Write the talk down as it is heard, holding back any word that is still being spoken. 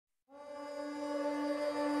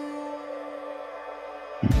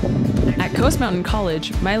Coast Mountain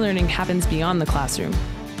College, my learning happens beyond the classroom.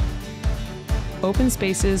 Open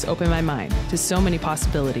spaces open my mind to so many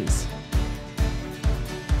possibilities.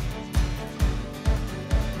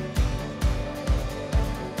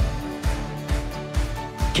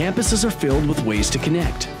 Campuses are filled with ways to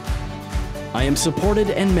connect. I am supported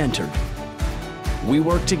and mentored. We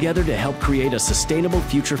work together to help create a sustainable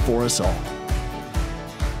future for us all.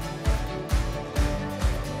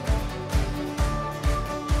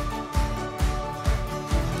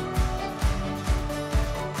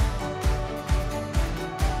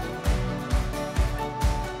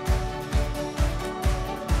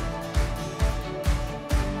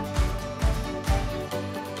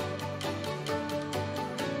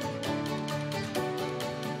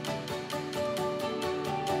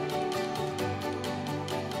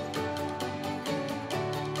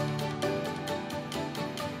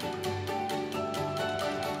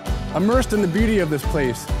 Immersed in the beauty of this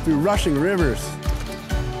place through rushing rivers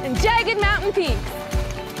and jagged mountain peaks,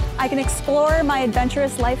 I can explore my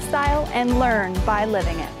adventurous lifestyle and learn by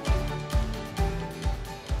living it.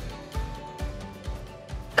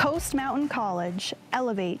 Coast Mountain College,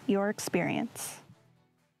 elevate your experience.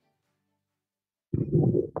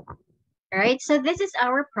 All right, so this is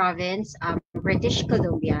our province, British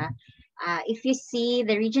Columbia. If you see,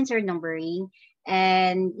 the regions are numbering.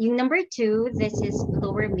 And in number 2, this is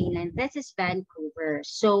Lower Mainland. This is Vancouver.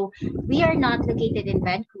 So we are not located in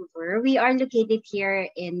Vancouver. We are located here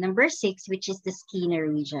in number 6, which is the Skeena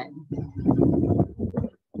region.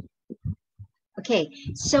 Okay,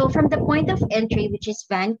 so from the point of entry, which is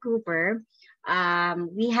Vancouver,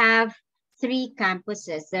 we have 3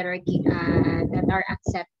 campuses that are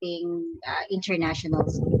accepting international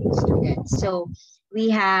students. So we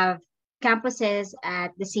have campuses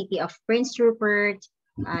at the city of Prince Rupert,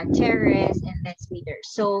 Terrace, and then Smithers.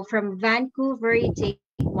 So from Vancouver, you take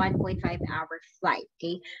 1.5-hour flight,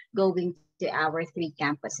 okay, going to our 3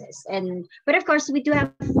 campuses. But of course, we do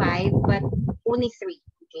have 5, but only 3,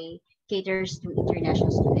 okay, caters to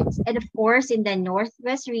international students. And of course, in the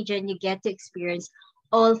Northwest region, you get to experience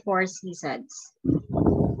all 4 seasons.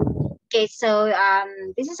 Okay, so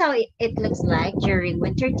this is how it looks like during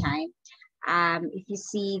winter time. If you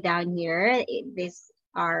see down here, these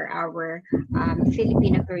are our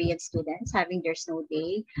Filipino Korean students having their snow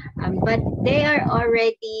day, but they are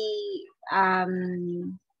already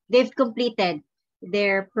they've completed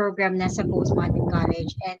their program na sa Coast Mountain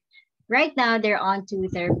College, and right now they're on to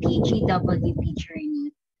their PGWP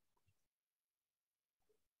journey.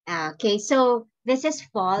 Okay, so this is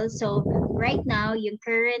fall. So right now, yung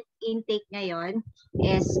current intake ngayon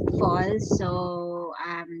is fall. So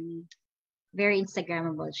very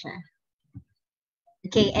Instagrammable siya.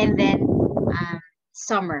 Okay, and then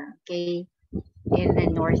summer, okay, in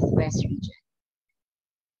the Northwest region.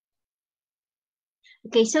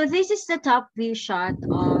 Okay, so this is the top view shot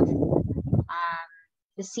of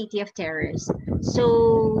the city of Terrace.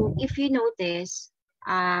 So if you notice,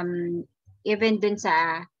 even dun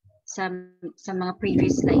sa mga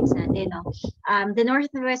previous slides natin, no? The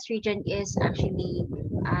Northwest region is actually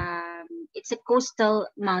it's a coastal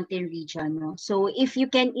mountain region, no? So if you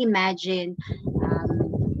can imagine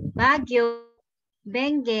Baguio,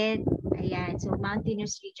 Benguet, ayan, so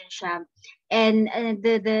mountainous region siya. And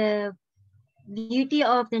the beauty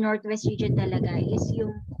of the Northwest region talaga is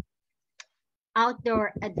yung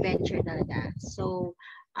outdoor adventure talaga. So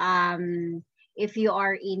if you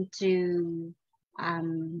are into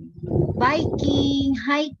biking,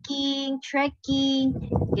 hiking, trekking,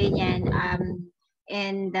 ganyan,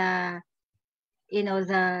 and you know,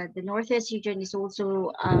 the Northwest region is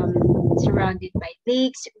also surrounded by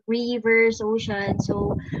lakes, rivers, oceans.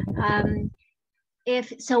 So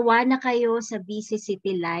if sawa na kayo sa busy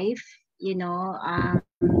city life, you know,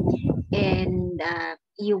 and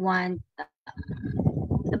you want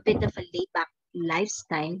a bit of a laid-back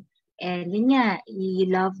lifestyle, and yun nga,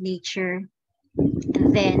 you love nature,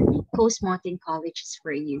 then Coast Mountain College is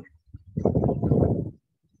for you.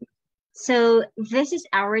 So this is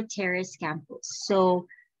our Terrace campus. So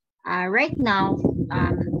right now,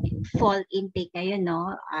 fall intake ngayon,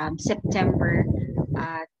 no? September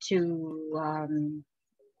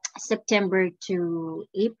to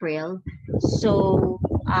April. So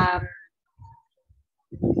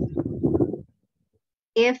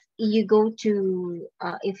if you go to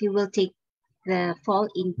if you will take the fall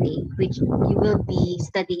intake, which you will be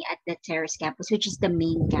studying at the Terrace campus, which is the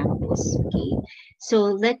main campus. Okay,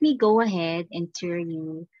 so let me go ahead and turn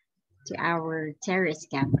you to our Terrace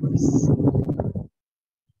campus.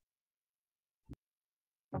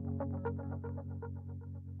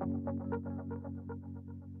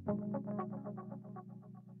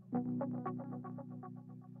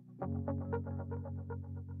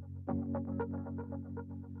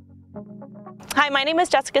 Hi, my name is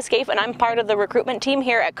Jessica Scaife and I'm part of the recruitment team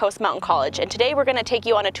here at Coast Mountain College, and today we're going to take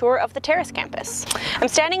you on a tour of the Terrace campus. I'm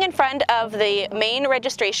standing in front of the main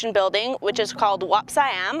registration building, which is called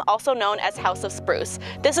WAP-SIAM, also known as House of Spruce.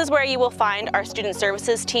 This is where you will find our student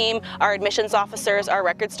services team, our admissions officers, our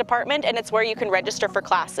records department, and it's where you can register for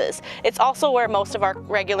classes. It's also where most of our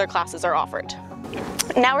regular classes are offered.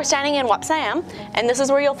 Now we're standing in WAP-SIAM, and this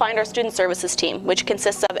is where you'll find our student services team, which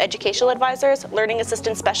consists of educational advisors, learning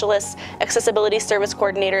assistance specialists, accessibility service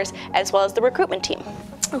coordinators, as well as the recruitment team.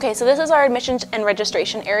 Okay, so this is our admissions and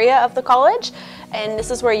registration area of the college, and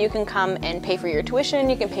this is where you can come and pay for your tuition,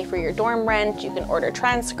 you can pay for your dorm rent, you can order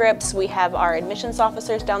transcripts. We have our admissions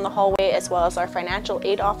officers down the hallway, as well as our financial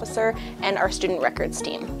aid officer and our student records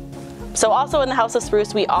team. So also in the House of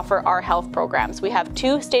Spruce, we offer our health programs. We have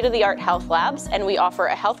 2 state-of-the-art health labs, and we offer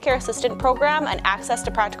a healthcare assistant program, an access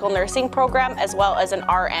to practical nursing program, as well as an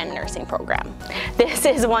RN nursing program. This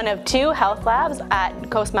is one of 2 health labs at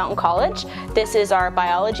Coast Mountain College. This is our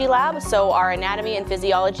biology lab, so our anatomy and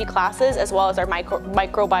physiology classes, as well as our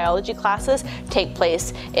microbiology classes, take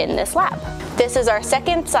place in this lab. This is our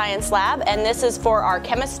second science lab, and this is for our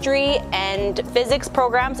chemistry and physics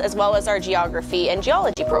programs, as well as our geography and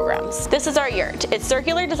geology programs. This is our yurt. Its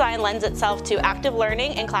circular design lends itself to active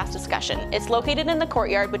learning and class discussion. It's located in the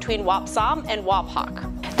courtyard between WAP-SOM and WAP-HAWK.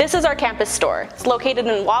 This is our campus store. It's located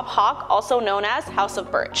in WAP-HAWK, also known as House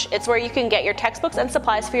of Birch. It's where you can get your textbooks and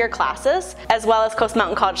supplies for your classes, as well as Coast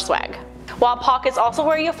Mountain College swag. WAP-HAWK is also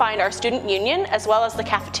where you'll find our student union, as well as the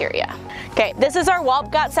cafeteria. Okay, this is our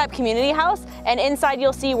WAP-GATSAP community house, and inside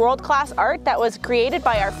you'll see world-class art that was created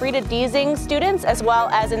by our Frida Deasing students, as well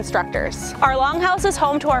as instructors. Our longhouse is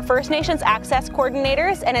home to our First Nations access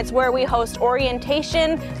coordinators, and it's where we host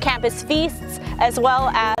orientation, campus feasts, as well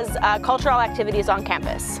as cultural activities on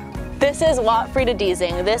campus. This is WAP Frida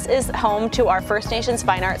Deasing. This is home to our First Nations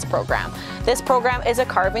Fine Arts program. This program is a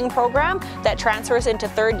carving program that transfers into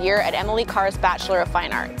 3rd year at Emily Carr's Bachelor of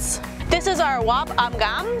Fine Arts. This is our WAP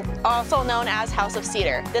Amgam, also known as House of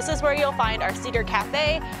Cedar. This is where you'll find our Cedar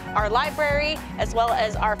Cafe, our library, as well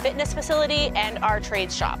as our fitness facility and our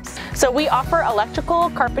trades shops. So we offer electrical,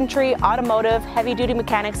 carpentry, automotive, heavy-duty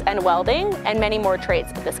mechanics, and welding, and many more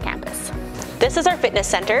trades at this campus. This is our fitness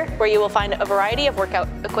center, where you will find a variety of workout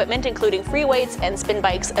equipment, including free weights and spin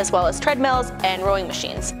bikes, as well as treadmills and rowing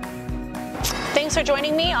machines. Thanks for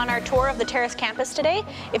joining me on our tour of the Terrace campus today.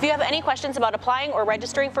 If you have any questions about applying or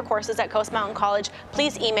registering for courses at Coast Mountain College,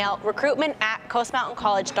 please email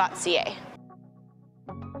recruitment@coastmountaincollege.ca.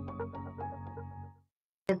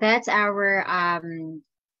 That's our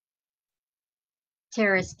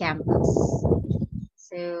Terrace campus.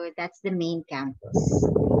 So that's the main campus.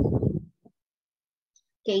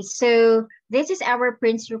 Okay, so this is our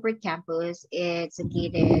Prince Rupert campus. It's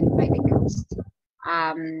located by the coast.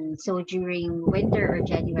 So during winter or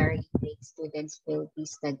January, students will be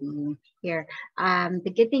studying here.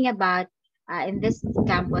 The good thing about in this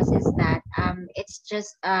campus is that it's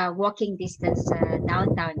just walking distance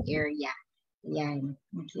downtown area. Yeah,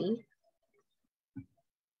 okay.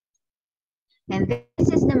 And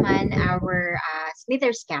this is naman our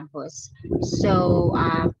Smithers campus. So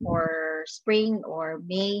for spring or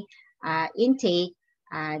May intake,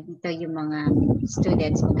 dito yung mga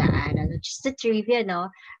students mag-aaral. Just a trivia, no?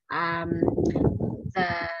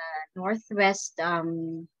 The Northwest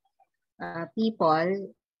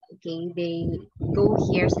people, okay, they go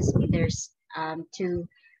here sa Smithers to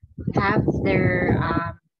have their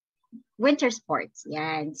winter sports.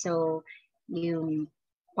 Yan. So, yung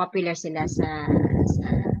popular sila sa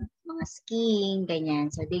mga skiing,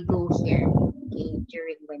 ganyan. So, they go here, okay,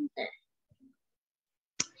 during winter.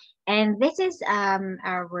 And this is one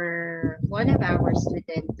of our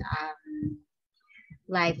student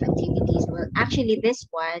life activities. Well, actually, this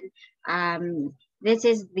one, this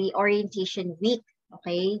is the orientation week,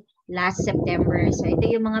 okay, last September. So, ito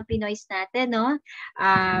yung mga Pinoys natin, no?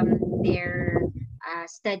 They're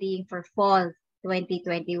studying for fall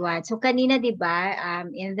 2021. So, kanina, di ba,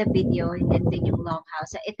 in the video, din yung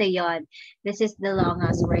longhouse. So, ito yon. This is the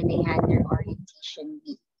longhouse where they had their orientation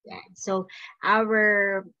week. Yeah. So,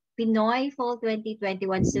 our Pinoy Fall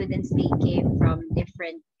 2021 students, they came from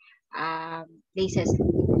different places,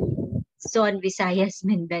 Luzon, Visayas,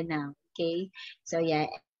 Mindanao. Okay, so yeah,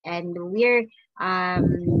 and we're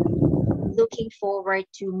looking forward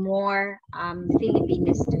to more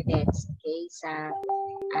Filipino students, okay, sa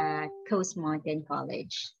Coast Mountain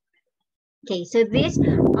College. Okay, so these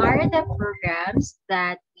are the programs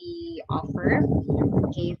that we offer,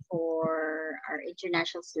 okay, for our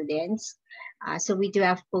international students. So we do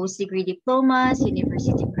have post-degree diplomas,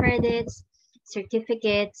 university credits,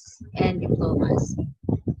 certificates, and diplomas.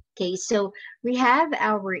 Okay, so we have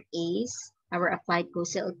our ACE, our Applied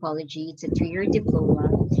Coastal Ecology. It's a 3-year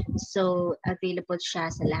diploma. So available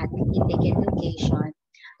siya sa lahat ng intake and location.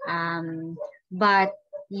 But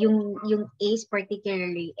yung ACE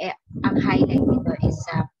particularly, ang highlight nito is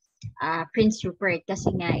Prince Rupert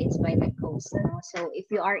kasi nga it's by the coast. No? So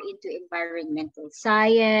if you are into environmental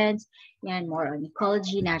science, yan, more on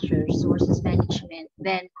ecology, natural resources management,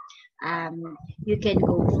 then you can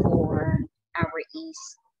go for our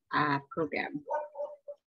ACE program.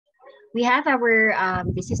 We have our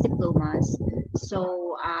business diplomas.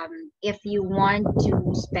 So if you want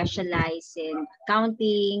to specialize in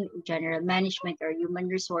accounting, general management, or human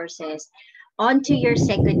resources, onto your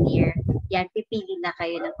second year, yan, pipili na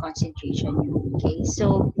kayo ng concentration nyo. Okay,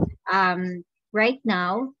 so right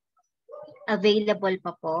now, available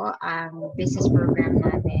pa po ang business program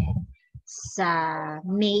natin sa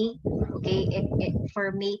May, okay,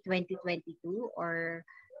 for May 2022 or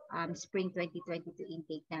spring 2022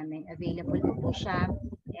 intake namin. Available po siya,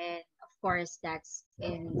 and of course, that's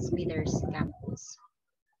in Smithers campus.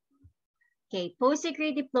 Okay,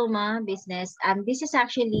 post-degree diploma business. This is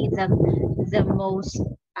actually the most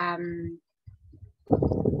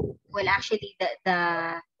well, actually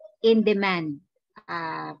the in-demand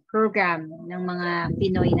program ng mga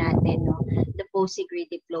Pinoy natin, no? The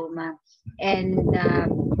post-degree diploma, and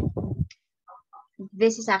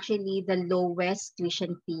this is actually the lowest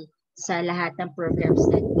tuition fee sa lahat ng programs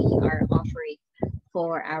that we are offering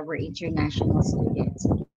for our international students.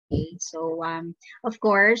 Okay, so of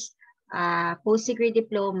course, post-degree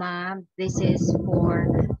diploma, this is for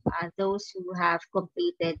those who have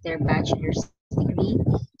completed their bachelor's degree.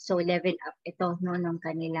 So 11 up ito, no, ng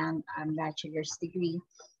kanilang bachelor's degree.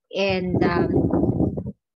 And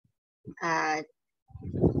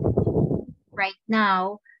right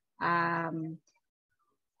now,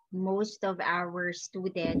 most of our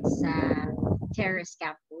students sa Terrace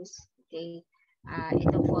campus, okay,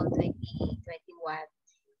 ito fall 2021,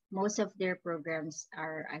 most of their programs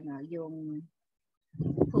are yung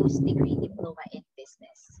post-degree diploma in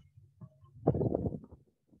business.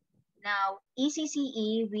 Now,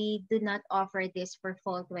 ECCE, we do not offer this for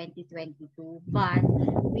fall 2022, but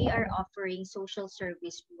we are offering social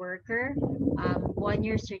service worker,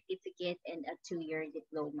 1-year certificate and a 2-year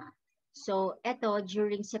diploma. So, ito,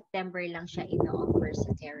 during September lang siya ino-offer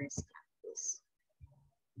sa Terrace campus.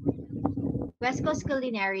 West Coast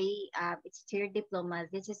Culinary, it's 2-year diploma.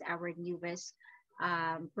 This is our newest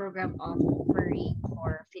program offering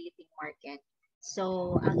for Philippine market.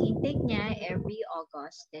 So, ang intake niya every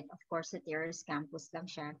August, then of course sa Terrace campus lang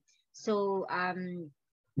siya. So,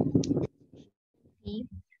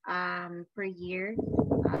 per year,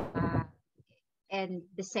 and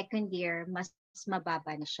the second year, mas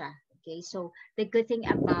mababa na siya. Okay, so the good thing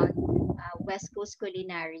about West Coast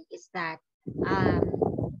Culinary is that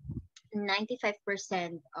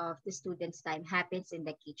 95% of the students' time happens in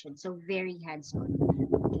the kitchen, so very hands-on.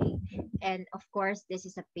 Okay, and of course, this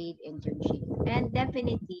is a paid internship, and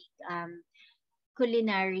definitely,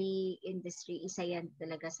 culinary industry isa yan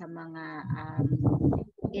talaga sa mga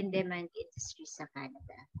in-demand industries sa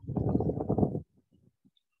Canada.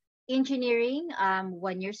 Engineering,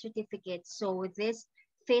 1-year certificate. So this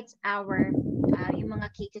fits our yung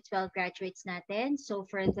mga K-12 graduates natin. So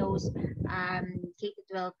for those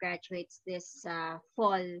K-12 graduates this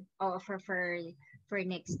fall or for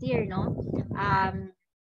next year, no,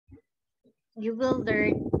 you will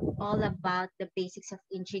learn all about the basics of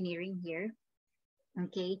engineering here.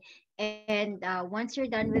 Okay, and once you're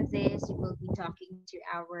done with this, you will be talking to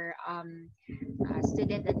our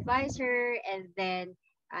student advisor, and then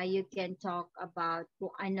you can talk about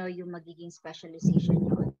kung ano yung magiging specialization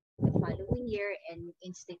nyo the following year and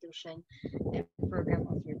institution and program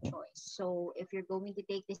of your choice. So if you're going to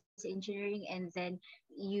take this engineering and then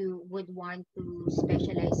you would want to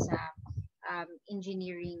specialize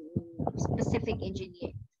engineering, specific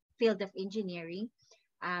field of engineering,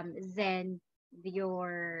 then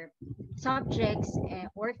your subjects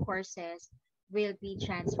or courses will be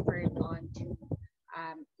transferred on to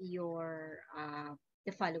your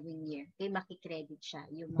the following year. Okay, makikredit siya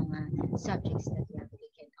yung mga subjects that you have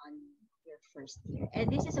taken on your first year. And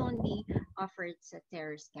this is only offered sa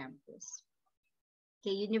Terrace campus.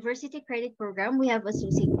 Okay, university credit program, we have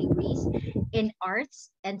associate degrees in arts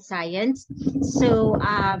and science. So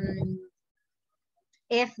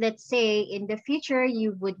if let's say in the future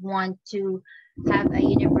you would want to have a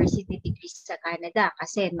university degree sa Canada,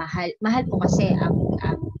 kasi mahal po kasi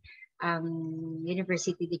ang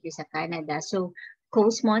university degree sa Canada. So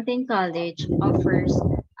Coast Mountain College offers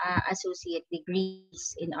associate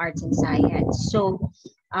degrees in arts and science. So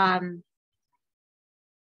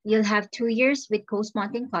you'll have 2 years with Coast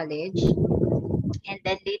Mountain College. And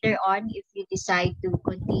then later on, if you decide to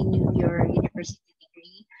continue your university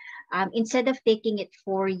degree, instead of taking it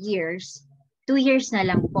 4 years, 2 years na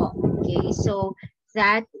lang po. Okay, so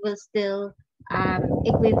that will still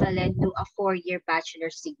equivalent to a 4-year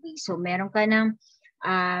bachelor's degree. So meron ka ng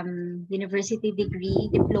university degree,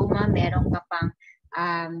 diploma, meron ka pang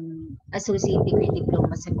associate degree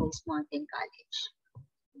diploma sa Coast Mountain College.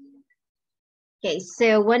 Okay,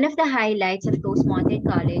 so one of the highlights of Coast Mountain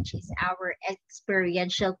College is our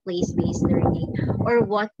experiential place-based learning, or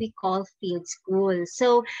what we call field school.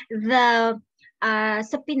 So the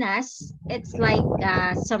sa Pinas, it's like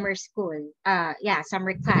summer school.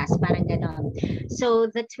 Summer class, parang ganon. So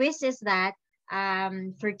the twist is that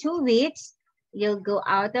for 2 weeks, you'll go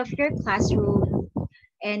out of your classroom,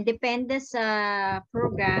 and depende sa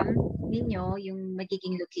program ninyo, yung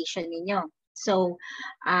magiging location ninyo. So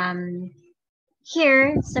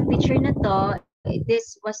here, sa picture na to,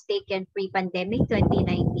 this was taken pre-pandemic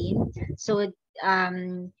 2019. So,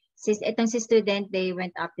 itong si student, they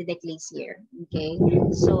went up to the glacier. Okay,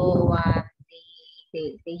 so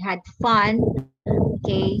they had fun.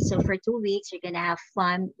 Okay, so for 2 weeks, you're gonna have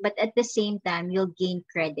fun, but at the same time, you'll gain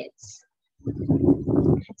credits.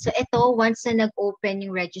 So ito, once na nag-open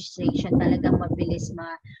yung registration, talagang mabilis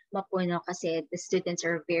mapuno kasi the students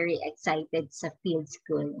are very excited sa field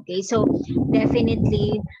school. Okay, so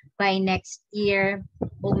definitely by next year,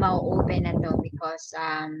 ma-open na to because,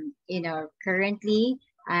 currently,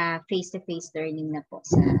 face-to-face learning na po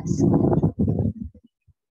sa school.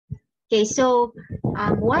 Okay, so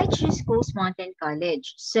why choose Coast Mountain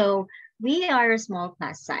College? So we are a small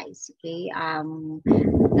class size. Okay,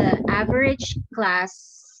 the average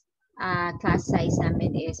class size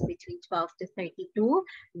namin is between 12 to 32.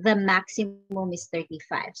 The maximum is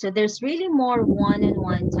 35. So there's really more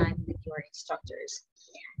one-on-one time with your instructors.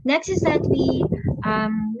 Next is that we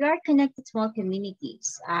are connected small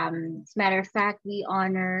communities. As a matter of fact, we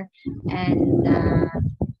honor and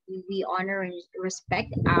respect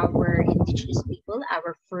our indigenous people,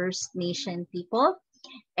 our First Nation people,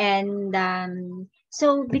 and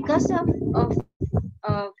so because of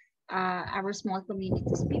our small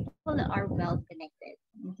communities, people are well connected.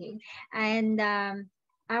 Okay, and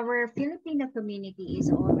our Filipino community is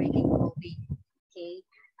already growing. Okay,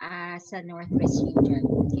 sa Northwest region.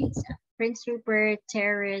 Okay, so Prince Rupert,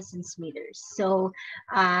 Terrace, and Smithers. So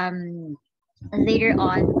later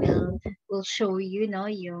on we'll show you,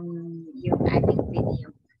 yung ating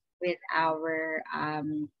video with our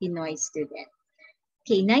Pinoy student.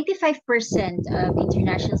 Okay, 95% of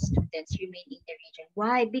international students remain in the region.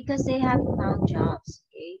 Why? Because they have found jobs.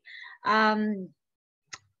 Okay,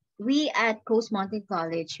 we at Coast Mountain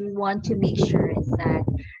College, we want to make sure that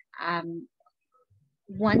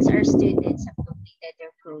once our students have completed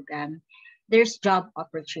their program, there's job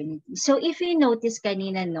opportunity. So if you notice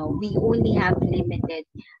kanina, we only have limited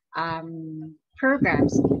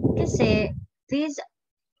programs kasi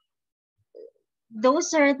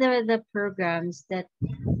those are the programs that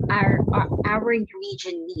our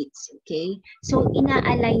region needs. Okay, so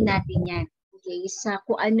ina-align natin yan, okay, sa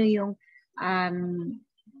kung ano yung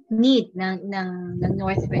need ng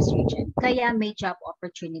Northwest region, kaya may job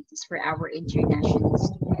opportunities for our international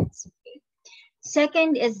students. Okay.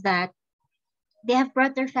 Second is that they have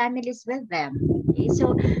brought their families with them. Okay,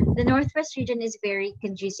 so the Northwest region is very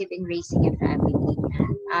conducive in raising a family.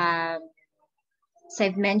 So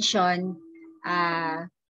I've mentioned,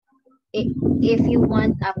 if you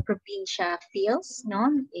want a probinsya feels,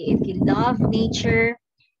 if you love nature,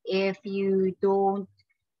 if you don't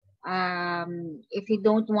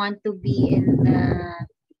want to be in the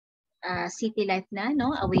city life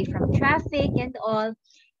away from traffic and all,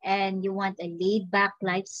 and you want a laid-back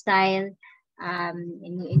lifestyle, and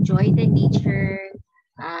you enjoy the nature,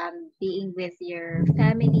 being with your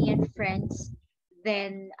family and friends,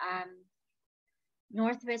 then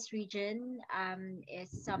Northwest region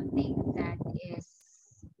is something that is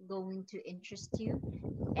going to interest you.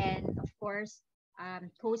 And of course,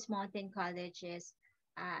 Coast Mountain College is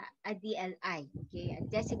a DLI, okay, a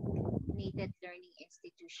designated learning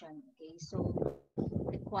institution. Okay, so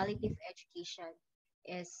the quality of education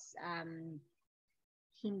is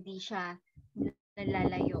hindi siya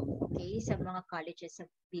nalalayo, okay, sa mga colleges of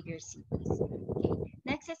bigger cities. Okay,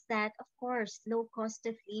 next is that, of course, low cost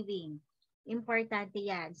of living. Importante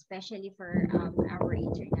yan, especially for our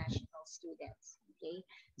international students. Okay,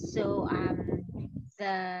 so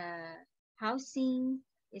the housing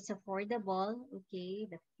is affordable. Okay,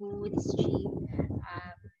 the food is cheap,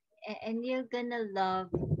 and you're gonna love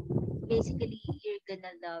the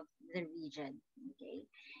region. Okay,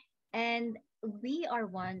 and we are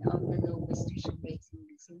one of the lowest tuition rates in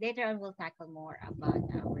BC. Later on, we'll tackle more about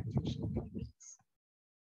our tuition rates.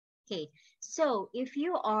 Okay, so if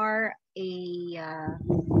you are a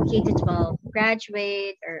K to 12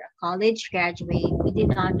 graduate or a college graduate, we did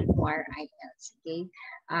not require IELTS. Okay,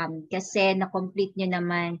 kasi na-complete nyo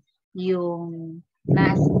naman yung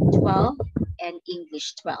Math 12 and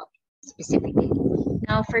English 12 specifically.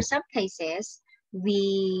 Now, for some places,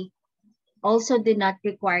 we also do not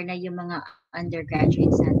require na yung mga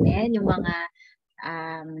undergraduates natin, yung mga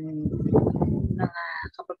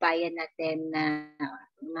kababayan natin na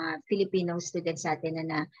mga Filipino students natin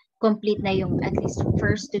na complete na yung at least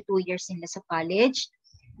first to 2 years nila sa college.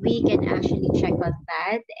 We can actually check on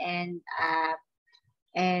that,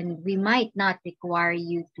 and we might not require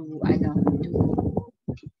you to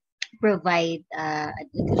provide an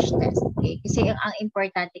English test. Okay? Kasi ang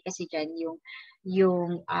importante kasi dyan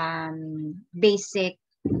yung basic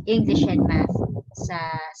English and math sa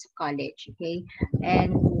college. Okay?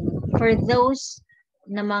 And for those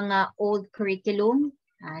na mga old curriculum,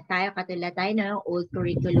 katulad tayo na old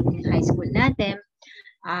curriculum in high school natin,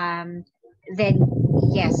 then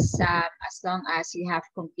yes, as long as you have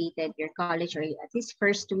completed your college or at least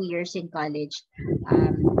first 2 years in college,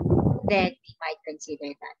 then we might consider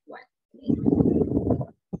that one.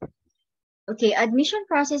 Okay, admission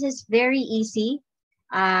process is very easy.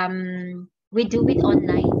 We do it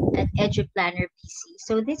online at EduPlanner BC.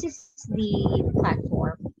 So this is the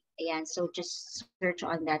platform. Ayan, so just search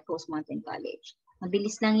on that, Coast Mountain College.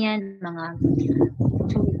 Mabilis lang yan, mga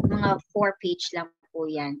 4-page lang po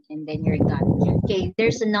yan, and then you're done. Okay,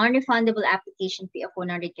 there's a non-refundable application fee of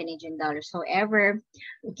 100 Canadian dollars. However,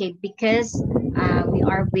 okay, because we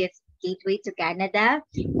are with Gateway to Canada,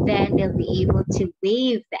 then they'll be able to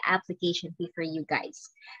waive the application fee for you guys.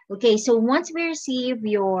 Okay, so once we receive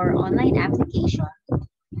your online application,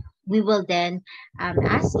 we will then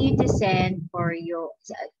ask you to send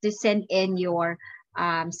in your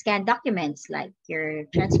scanned documents like your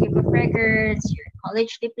transcript of records, your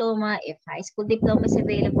college diploma, if high school diploma is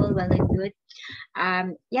available, well and good.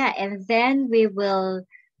 Yeah, and then we will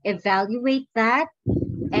evaluate that,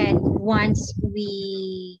 and once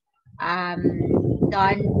we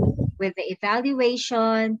done with the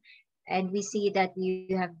evaluation and we see that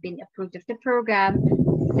you have been approved of the program,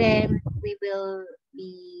 then we will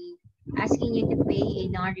be asking you to pay a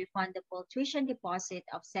non-refundable tuition deposit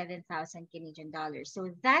of 7,000 Canadian dollars. So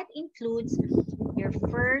that includes your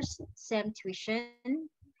first SEM tuition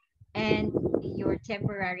and your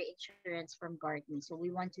temporary insurance from Gardner. So we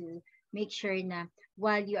want to make sure na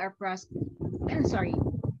while you are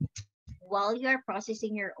while you are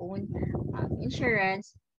processing your own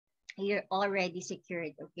insurance, you're already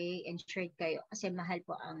secured, okay? Insured kayo kasi mahal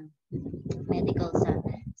po ang medical sa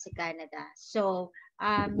Canada. So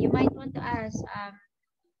you might want to ask,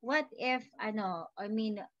 what if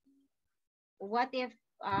what if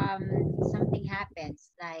something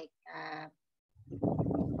happens, like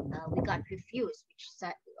we got refused, which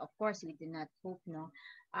of course we do not hope, no?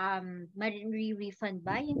 Refund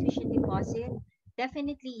ba yung tuition deposit?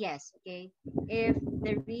 Definitely yes, okay? If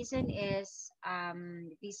the reason is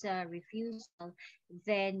visa refusal,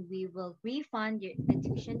 then we will refund the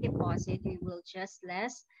tuition deposit. We will just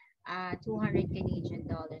less 200 Canadian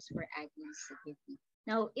dollars for administrative.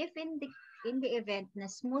 Now, if in the event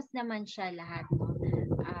na smooth naman siya lahat,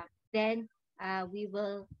 then we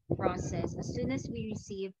will process, as soon as we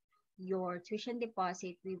receive your tuition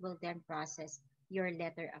deposit, we will then process your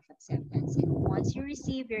letter of acceptance. And once you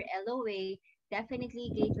receive your LOA,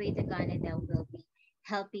 definitely Gateway to Canada will be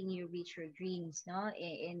helping you reach your dreams, no?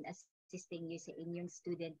 In assisting you sa inyong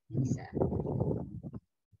student visa.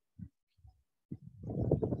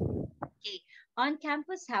 Okay,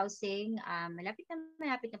 on-campus housing, malapit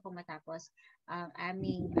na po matapos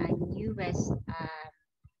aming newest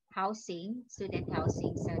housing, student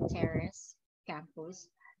housing sa Terrace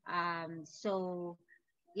campus. So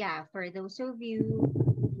yeah, for those of you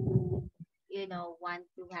who want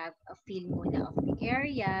to have a feel muna of the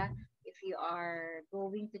area, if you are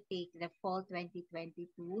going to take the fall 2022,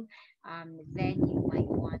 then you might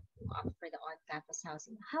want to opt for the on-campus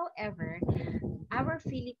housing. However, our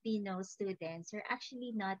Filipino students are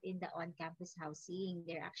actually not in the on-campus housing.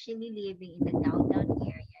 They're actually living in the downtown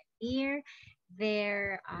area near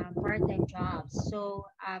their part-time jobs. So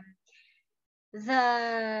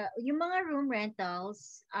yung mga room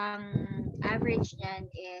rentals, average niyan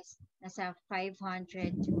is nasa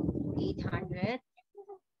 500 to 800.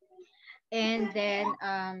 And then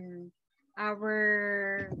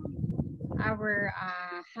our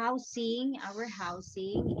housing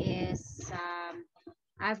is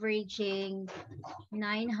averaging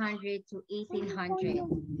 900 to 1800.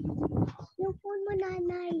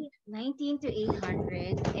 19 to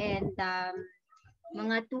 800, and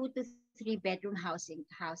mga 2 to 3 bedroom house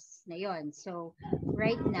na yon. So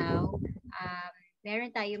right now,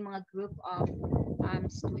 meron tayong mga group of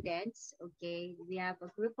students. Okay, we have a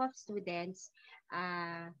group of students.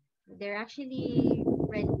 They're actually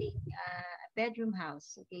renting a bedroom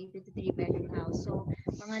house. Okay, 2 to 3 bedroom house. So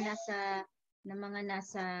mga nasa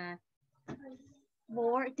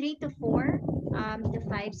 3 to 4 to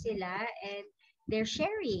 5 sila, and they're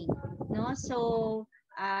sharing, no? So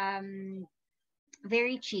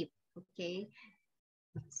very cheap. Okay,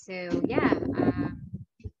 so yeah,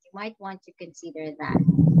 you might want to consider that.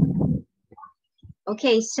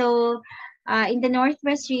 Okay, so in the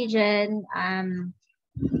Northwest region, a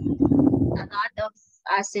lot of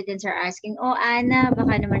students are asking, oh Ana,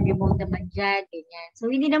 baka naman remote naman dyan, ganyan. So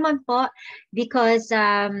hindi naman po, because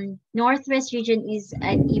Northwest region is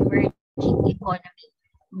an emerging economy.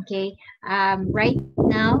 Okay, right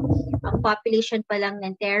now, ang population pa lang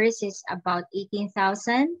ng Terrace is about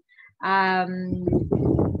 18,000.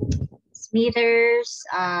 Smithers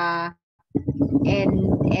and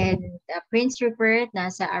Prince Rupert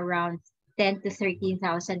nasa around 10 to 13,000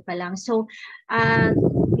 pa lang. So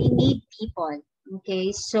we need people.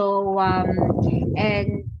 Okay, so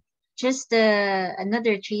and just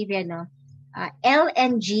another trivia, no?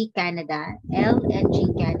 LNG Canada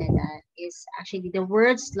is actually the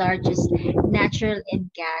world's largest natural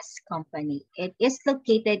and gas company. It is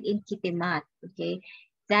located in Kitimat, okay?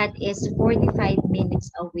 That is 45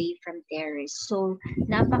 minutes away from Terrace. So,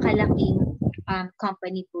 napakalaking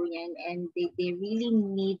company po yan, and they really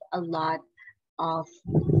need a lot of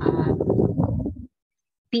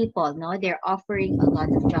people, no? They're offering a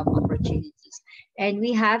lot of job opportunities. And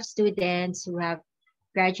we have students who have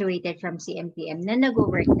graduated from CMTM na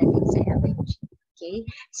nag-work na din sa LNG. Okay?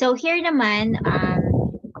 So here naman,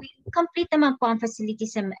 complete naman po ang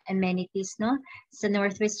facilities and amenities, no? Sa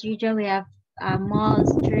Northwest region, we have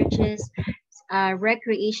malls, churches,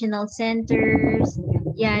 recreational centers,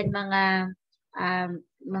 yan, mga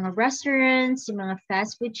restaurants, mga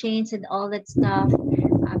fast food chains and all that stuff.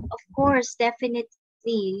 Of course, definitely,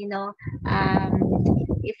 you know,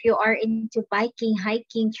 if you are into biking,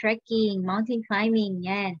 hiking, trekking, mountain climbing,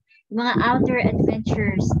 yan, mga outdoor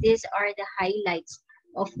adventures, these are the highlights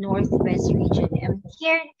of Northwest region. And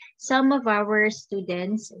here, some of our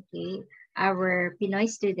students, okay, our Pinoy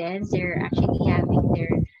students, they're actually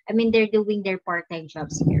having they're doing their part-time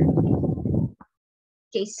jobs here.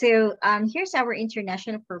 Okay, so here's our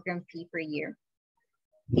international program fee per year.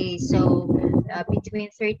 Okay, so between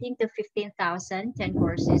 13 to 15,000, 10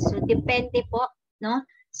 courses. So depende po, no,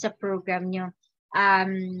 sa program nyo.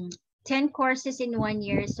 10 courses in 1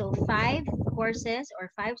 year, so 5 courses or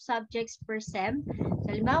 5 subjects per sem. So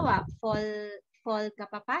halimbawa, fall ka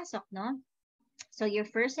papasok, no? So your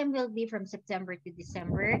first sem will be from September to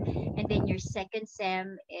December, and then your second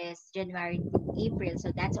sem is January to April. So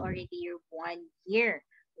that's already your 1 year,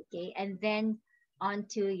 okay? And then on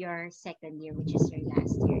to your second year, which is your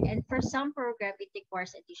last year. And for some program, it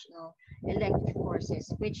requires additional elective courses,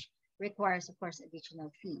 which requires, of course, additional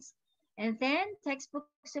fees. And then textbook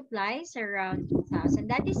supplies around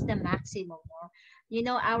 2,000. That is the maximum. No? You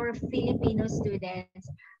know, our Filipino students,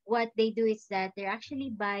 what they do is that they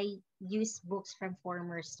actually buy used books from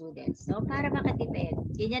former students, no? Para makatipid.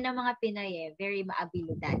 Ganyan ang mga Pinoy, very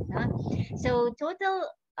maabilidad, no? So total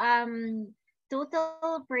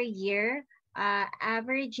per year,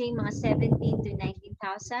 averaging mga 17 to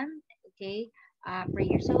 19,000, okay, per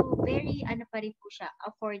year. So very pa rin po siya,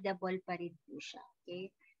 affordable pa rin po siya,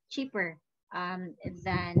 okay? Cheaper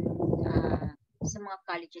than sa mga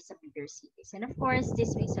colleges sa bigger cities. And of course,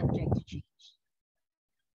 this may subject to change.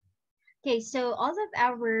 Okay, so all of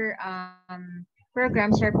our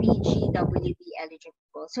programs are PGWB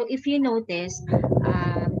eligible. So if you notice,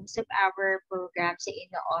 most of our programs na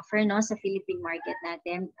ino-offer, no, sa Philippine market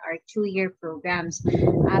natin are 2-year programs.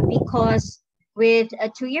 Because with a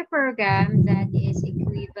 2-year program, that is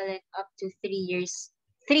equivalent up to 3 years,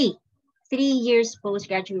 3 years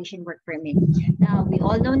post-graduation work permit. Now, we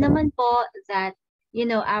all know naman po that, you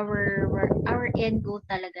know, our end goal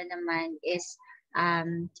talaga naman is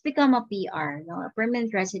to become a PR, no? A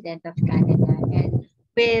permanent resident of Canada. And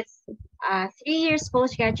with 3 years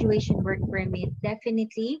post-graduation work permit,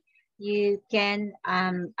 definitely you can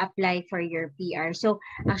apply for your PR. So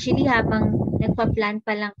actually, habang nagpa-plan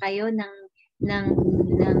pa lang kayo ng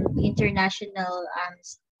international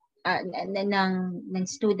ng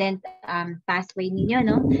student pathway ninyo,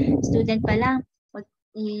 no? Student pa lang,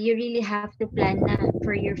 you really have to plan na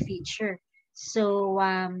for your future. So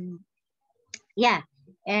yeah,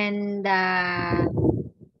 and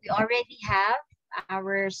we already have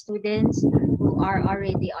our students who are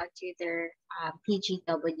already onto their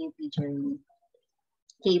PGWP journey.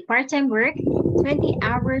 Okay, part-time work, 20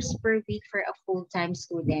 hours per week for a full-time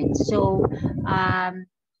student. So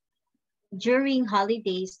during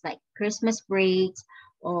holidays like Christmas breaks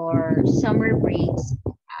or summer breaks,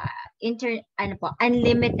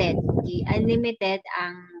 unlimited, okay, unlimited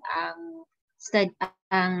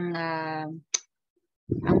ang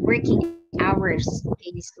working hours of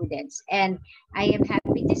any students. And I am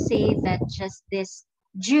happy to say that just this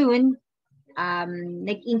June,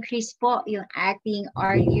 nag-increase po yung ating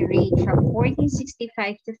hourly rate from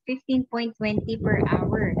 14.65 to 15.20 per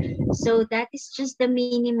hour. So that is just the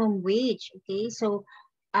minimum wage, okay? So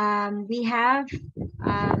we have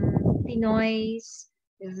Pinoys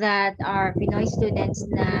that are Pinoy students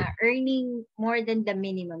na earning more than the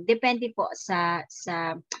minimum. Depende po sa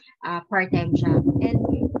part-time job. And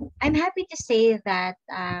I'm happy to say that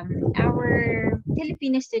our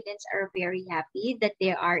Filipino students are very happy that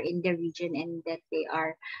they are in the region and that they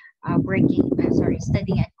are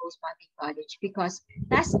studying at Coast Mountain College, because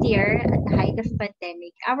last year at the height of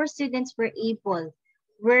pandemic, our students were able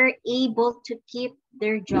to keep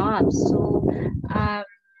their jobs. So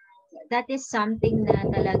that is something na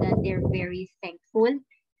talaga they're very thankful,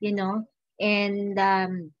 you know. And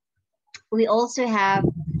we also have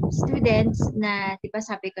students na, di ba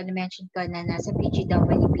sabi ko, na-mention ko na nasa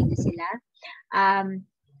PGWP na sila,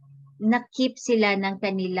 na-keep sila ng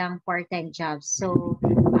kanilang part-time jobs. So,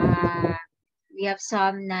 we have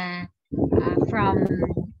some na from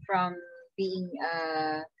being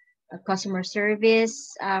a customer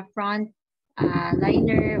service front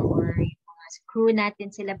liner, or yung mga crew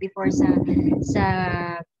natin sila before sa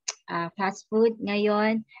fast food.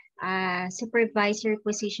 Ngayon, supervisor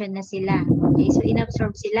position na sila. Okay, so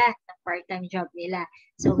inabsorb sila ng part-time job nila.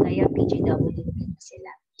 So ngayon PGWP na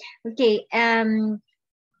sila. Okay,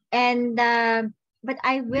 but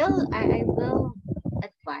I will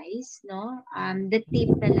advise, no, the tip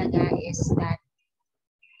talaga is that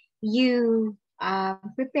you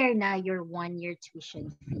prepare na your 1-year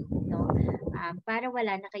tuition fee, no, para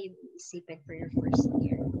wala na kayong iisipin for your first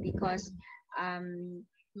year, because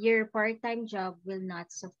your part-time job will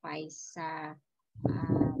not suffice sa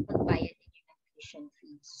pagbayad ninyo ng tuition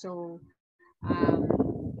fee. So,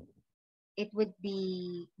 it would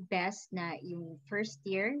be best na yung first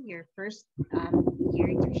year, your first year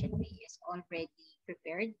tuition fee is already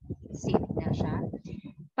prepared, saved na siya.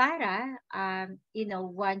 Para,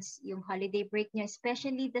 once yung holiday break niya,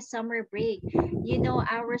 especially the summer break,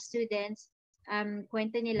 our students,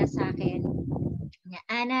 kwento nila sa akin,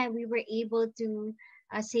 Ana, we were able to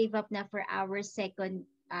save up na for our second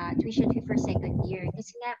tuition fee for second year.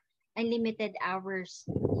 Kasi nga, unlimited hours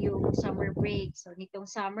yung summer break. So, nitong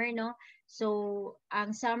summer, no? So,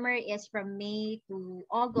 ang summer is from May to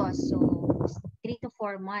August. So, 3 to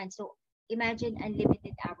 4 months. So, imagine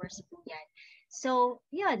unlimited hours po yan. So,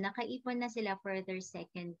 yun, nakaipon na sila for their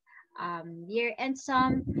second year. And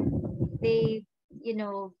some, they,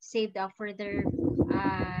 saved up for their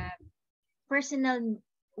personal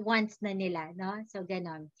wants na nila, no? So,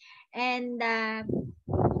 ganon. And,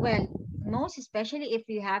 most especially if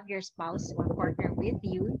you have your spouse or partner with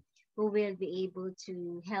you who will be able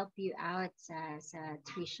to help you out sa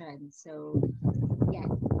tuition. So, yeah.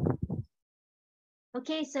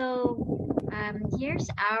 Okay, so here's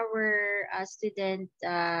our student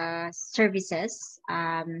services.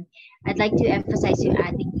 I'd like to emphasize yung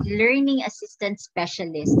ating learning assistant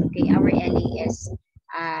specialist. Okay, our LAS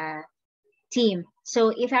team.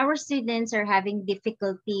 So if our students are having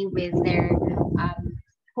difficulty with their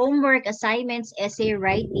homework, assignments, essay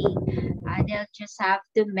writing, they'll just have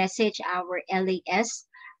to message our LAS.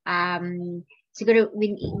 Siguro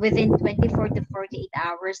within 24 to 48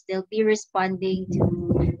 hours, they'll be responding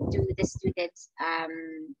to the students'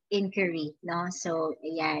 inquiry, no? So,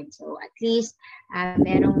 yeah. So, at least,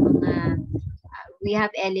 merong mga, we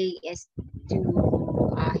have LAS to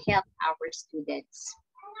help our students.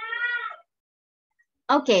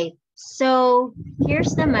 Okay, so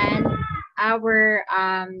here's naman our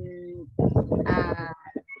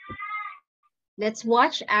let's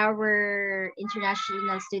watch our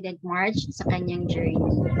International Student March sa kanyang journey.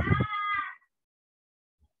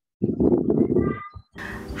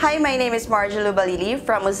 Hi, my name is Marjorie Balili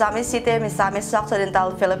from Misamis City, Misamis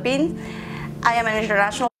Occidental, Philippines. I am an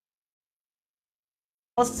international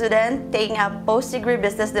student taking a post-degree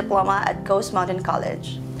business diploma at Coast Mountain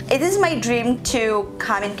College. It is my dream to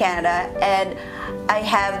come in Canada, and I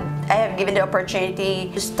have given the opportunity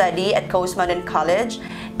to study at Coast Mountain College,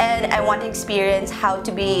 and I want to experience how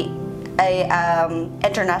to be a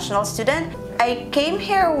international student. I came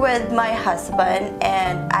here with my husband,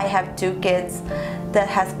 and I have 2 kids that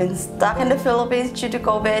has been stuck in the Philippines due to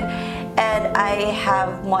COVID, and I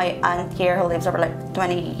have my aunt here who lives over like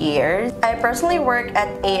 20 years. I personally work at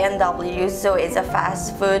A&W, so it's a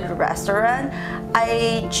fast food restaurant.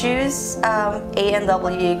 I choose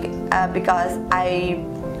A&W because I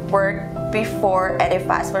worked before at a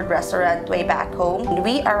fast food restaurant way back home.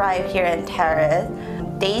 We arrived here in Terrace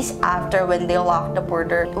days after when they locked the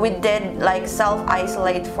border. We did like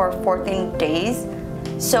self-isolate for 14 days.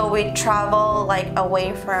 So we travel like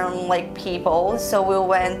away from like people. So we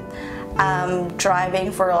went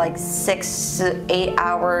driving for like 6 to 8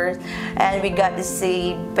 hours, and we got to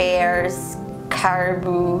see bears,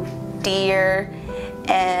 caribou, deer,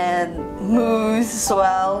 and moose as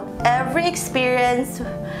well. Every experience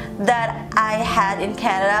that I had in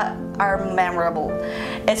Canada are memorable.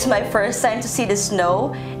 It's my first time to see the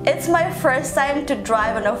snow. It's my first time to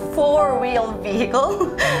drive on a 4-wheel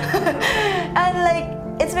vehicle. And like,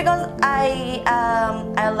 it's because I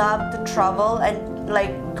love to travel and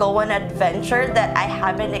like go on adventure that I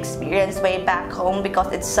haven't experienced way back home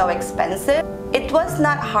because it's so expensive. It was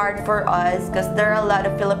not hard for us because there are a lot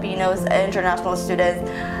of Filipinos and international students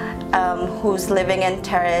who's living in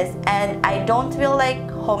Terrace, and I don't feel like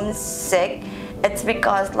homesick. It's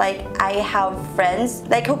because like I have friends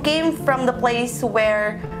like who came from the place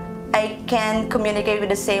where I can communicate with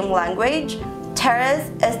the same language. Terrace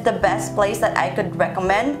is the best place that I could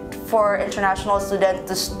recommend for international students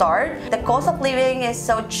to start. The cost of living is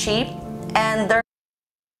so cheap, and there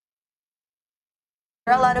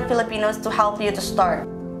are a lot of Filipinos to help you to start.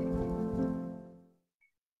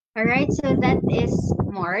 All right, so that is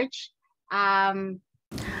Marge. Hi,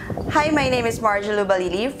 my name is Marge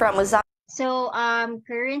Lubalili from Uzang. So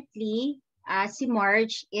currently, si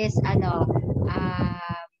Marge is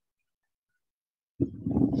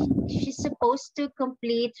she's supposed to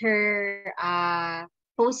complete her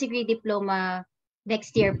post-degree diploma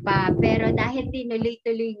next year pa, pero dahil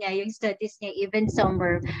tinuloy-tuloy niya yung studies niya even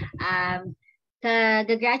summer,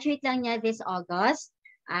 gagraduate lang niya this August.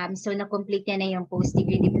 So na-complete niya na yung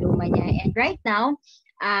post-degree diploma niya, and right now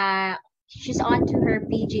she's on to her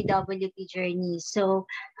PGWP journey. So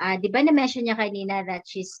di ba na-mention niya kanina that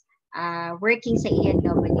she's working sa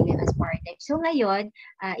A&W as part-time. So ngayon,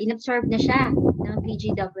 inabsorb na siya ng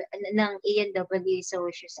ng A&W, so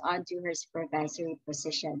she's on to her supervisory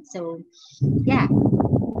position. So yeah.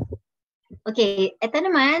 Okay, ito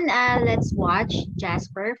naman, let's watch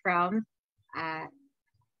Jasper from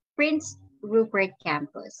Prince Rupert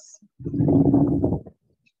Campus.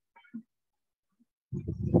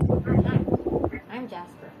 Hi, I'm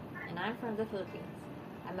Jasper, and I'm from the Philippines.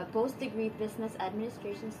 I'm a post-degree business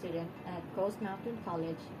administration student at Coast Mountain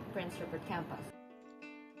College, Prince Rupert Campus.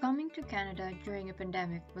 Coming to Canada during a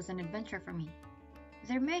pandemic was an adventure for me.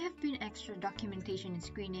 There may have been extra documentation and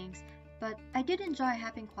screenings, but I did enjoy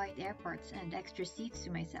having quiet airports and extra seats to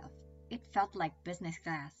myself. It felt like business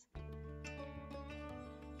class.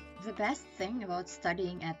 The best thing about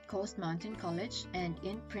studying at Coast Mountain College and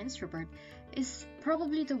in Prince Rupert is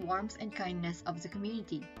probably the warmth and kindness of the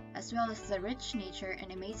community, as well as the rich nature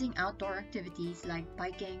and amazing outdoor activities like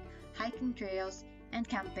biking, hiking trails, and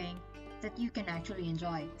camping that you can actually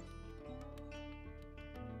enjoy.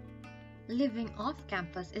 Living off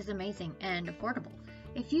campus is amazing and affordable.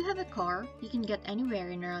 If you have a car, you can get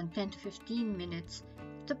anywhere in around 10 to 15 minutes.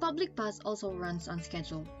 The public bus also runs on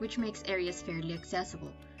schedule, which makes areas fairly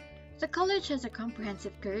accessible. The college has a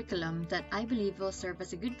comprehensive curriculum that I believe will serve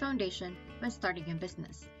as a good foundation when starting a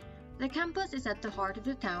business. The campus is at the heart of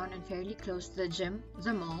the town and fairly close to the gym,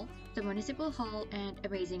 the mall, the municipal hall, and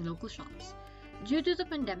amazing local shops. Due to the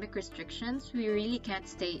pandemic restrictions, we really can't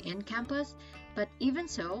stay in campus, but even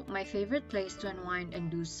so, my favorite place to unwind and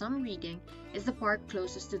do some reading is the park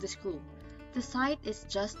closest to the school. The site is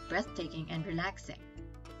just breathtaking and relaxing.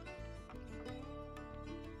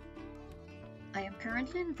 I am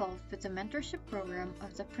currently involved with the mentorship program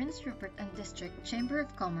of the Prince Rupert and District Chamber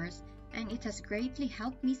of Commerce, and it has greatly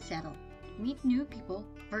helped me settle, meet new people,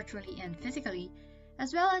 virtually and physically,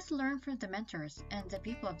 as well as learn from the mentors and the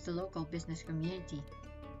people of the local business community.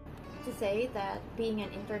 To say that being an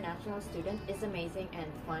international student is amazing and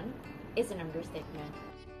fun is an understatement.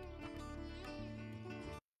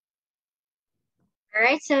 All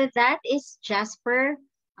right, so that is Jasper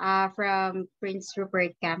from Prince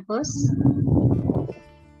Rupert Campus.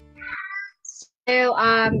 So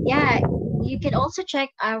yeah, you can also check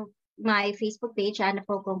my Facebook page, Anna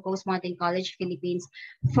from Coast Mountain College, Philippines,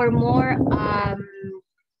 for more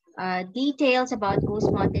details about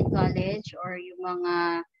Coast Mountain College or yung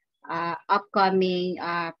mga upcoming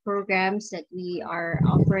programs that we are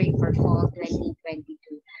offering for fall 2022.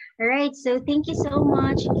 All right, so thank you so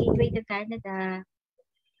much, Gateway to Canada.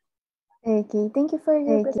 Okay, thank you for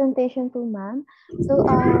your presentation po, ma'am. So,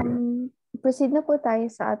 proceed na po tayo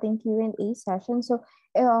sa ating Q&A session. So,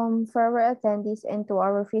 for our attendees and to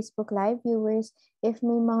our Facebook Live viewers, if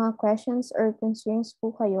may mga questions or concerns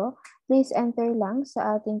po kayo, please enter lang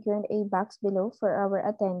sa ating Q&A box below for our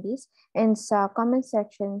attendees and sa comment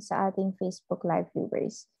section sa ating Facebook Live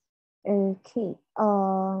viewers. Okay.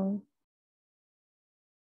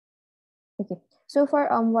 Okay. So far,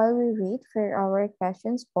 while we wait for our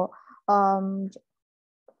questions po,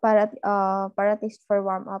 para at least for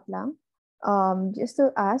warm up lang, just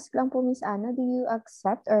to ask lang po, Miss Anna, do you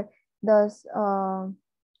accept or does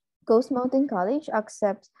Coast Mountain College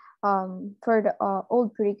accept for the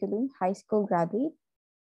old curriculum high school graduate?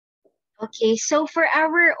 Okay, so for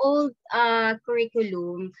our old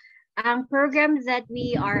curriculum, ang program that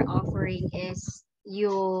we are offering is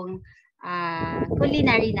yung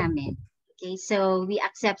culinary namin. Okay, so we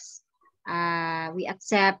accept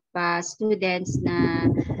students na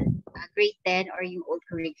grade 10 or yung old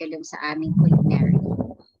curriculum sa aming culinary.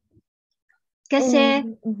 Kasi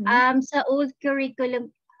sa old curriculum,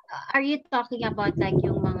 are you talking about like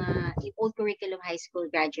yung old curriculum high school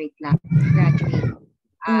graduate?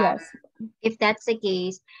 Yes. If that's the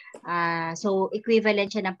case, so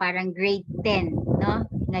equivalent siya ng parang grade 10, no?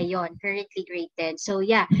 Ngayon, currently grade 10. So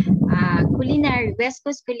yeah, culinary, West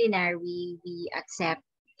Coast Culinary, we accept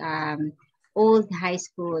old high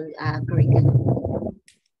school curriculum.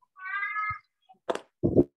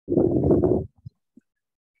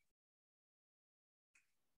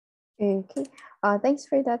 Okay. Thanks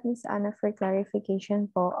for that, Miss Anna, for clarification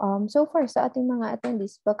po. So far, sa ating mga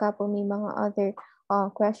attendees, baka po may mga other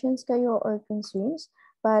questions kayo or concerns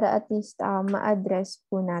para at least ma-address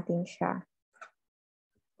po natin siya.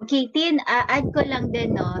 Okay, Tin, add ko lang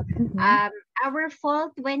din, no? Our fall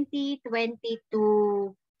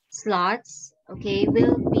 2022 slots, okay,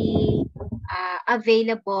 will be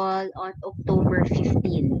available on October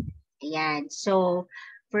 15. Ayan. So,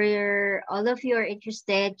 for all of you are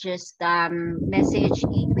interested, just message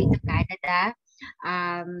Gateway to Canada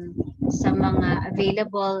sa mga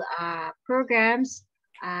available programs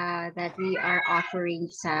that we are offering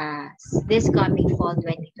sa this coming fall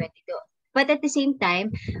 2022. But at the same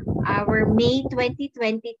time, our May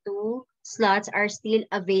 2022 slots are still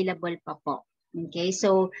available pa po. Okay,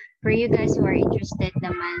 so for you guys who are interested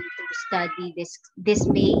naman to study this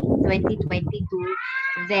May 2022,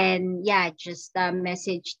 then yeah, just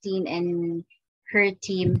message Tin and her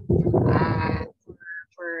team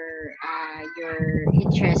for your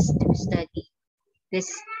interest to study this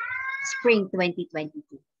spring 2022.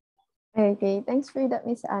 Okay, thanks for that,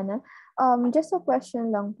 Miss Anna. Just a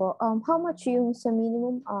question lang po. How much yung sa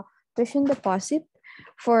minimum tuition deposit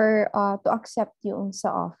for to accept yung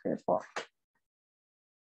sa offer po?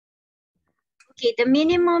 Okay, the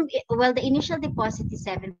minimum, well, the initial deposit is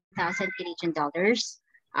 7,000 Canadian dollars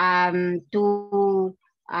to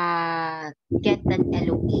get an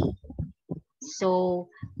LOA. So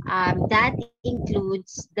that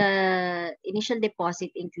includes the initial deposit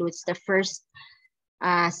includes the first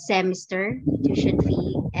semester tuition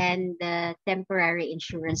fee and the temporary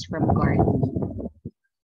insurance from Guard.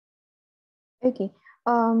 Okay.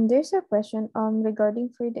 There's a question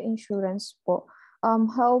regarding for the insurance po.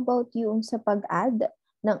 How about yung sa pag-add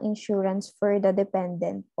ng insurance for the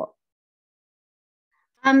dependent po?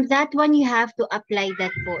 That one you have to apply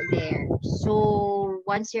that po there. So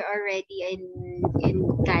once you're already in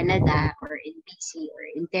Canada or in BC or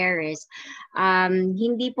in Terrace,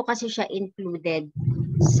 hindi po kasi siya included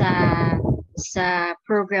sa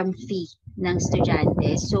program fee ng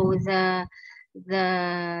estudyante. So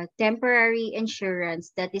the temporary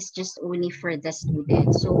insurance, that is just only for the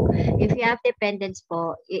student. So if you have dependents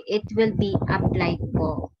po, it will be applied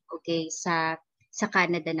po, okay, sa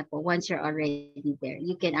Canada na po. Once you're already there,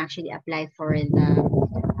 you can actually apply for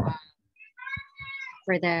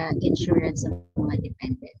the insurance of mga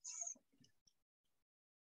dependents.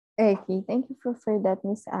 Okay, thank you for that,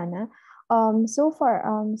 Miss Anna. So far,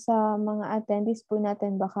 sa mga attendees po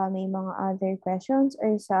natin, baka may mga other questions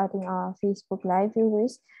or sa ating Facebook Live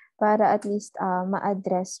viewers para at least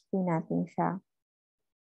ma-address po natin siya.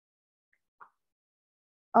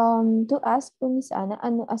 To ask po, Miss Anna,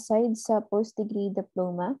 ano aside sa post-degree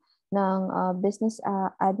diploma ng business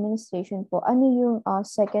administration po, ano yung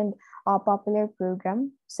second popular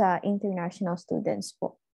program sa international students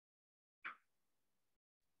po?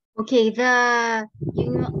 Okay,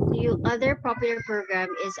 you other popular program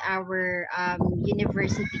is our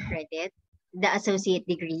university credit, the associate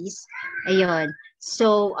degrees. Ayun.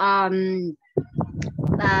 So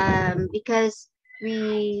because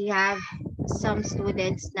we have some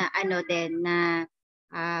students na ano din na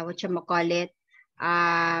what you call it,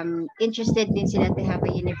 interested din sila to have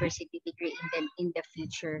a university degree in the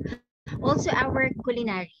future. Also our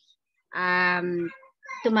culinary, um,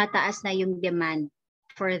 tumataas na yung demand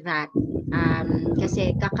for that.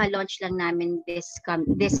 Kasi kaka-launch lang namin this fall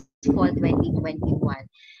 2021.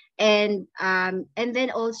 And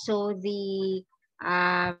then also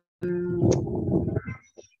um,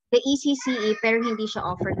 the ECCE pero hindi siya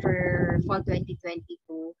offered for fall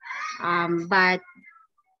 2022. But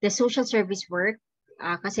the social service work,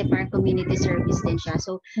 kasi parang community service din siya.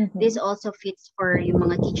 So this also fits for yung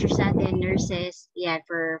mga teachers natin, nurses, yeah,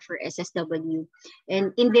 for SSW. And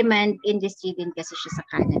in-demand industry din kasi siya sa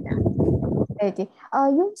Canada. Okay.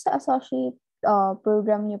 Yung sa associate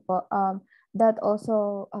program niyo po, that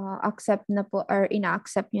also accept na po or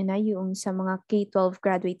ina-accept niyo na yung sa mga K-12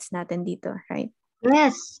 graduates natin dito, right?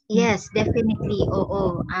 Yes, definitely.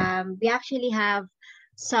 Oo. We actually have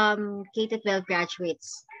some K-12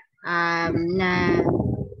 graduates na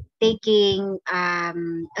taking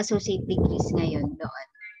associate degrees ngayon doon.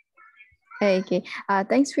 Okay.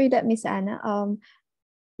 Thanks for that, Miss Anna.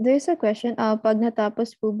 There's a question. Pag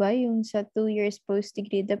natapos po ba yung sa 2 years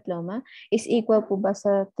post-degree diploma is equal po ba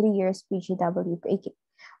sa 3 years PGW? Okay.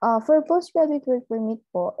 For postgraduate work permit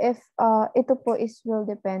po, if ito po will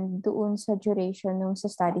depend doon sa duration ng sa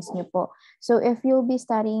studies niyo po. So if you'll be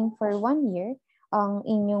studying for 1 year, ang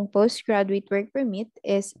inyong postgraduate work permit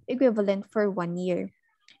is equivalent for 1 year.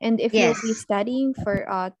 And if you'll be studying for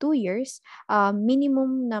 2 years,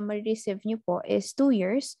 minimum na ma-receive nyo po is 2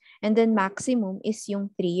 years and then maximum is yung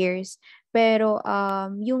 3 years. Pero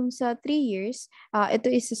yung sa 3 years, ito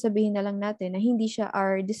is sasabihin na lang natin na hindi siya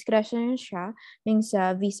our discretion siya ng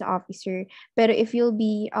sa visa officer. Pero if you'll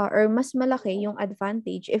be, or mas malaki yung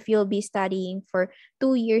advantage if you'll be studying for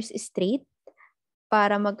 2 years straight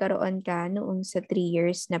para magkaroon ka noong sa 3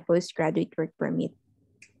 years na postgraduate work permit.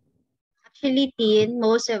 Actually,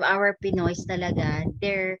 most of our Pinoys talaga,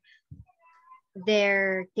 they're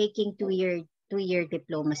taking 2-year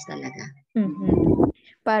diplomas talaga.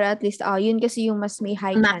 Para at least, yun kasi yung mas may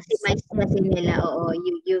high chance. Maximize kasi nila,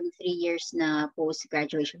 yung 3 years na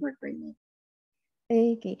post-graduation work permit.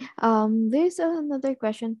 Okay. There's another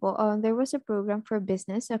question po. There was a program for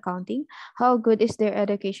business accounting. How good is their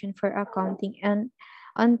education for accounting and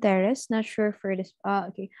on Terrace? Not sure for this.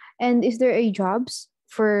 Okay. And is there a jobs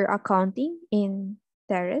for accounting in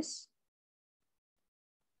Terrace?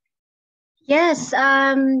 Yes.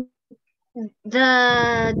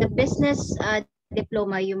 The business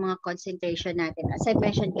diploma, yung mga concentration natin. As I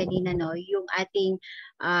mentioned kanina, no, yung ating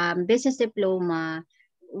business diploma,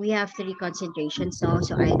 we have 3 concentrations. So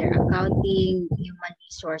either accounting, human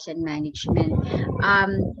resource, and management.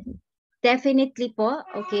 Definitely po,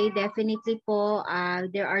 okay, definitely po,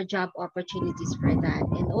 there are job opportunities for that.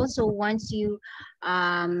 And also, once you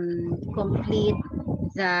complete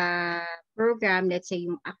the program, let's say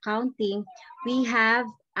yung accounting, we have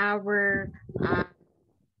our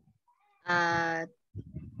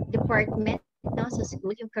department no, sa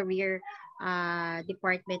school, yung career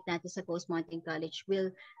department natin sa Coast Mountain College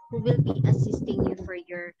who will be assisting you for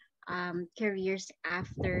your careers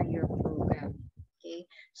after your program. Okay,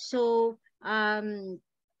 so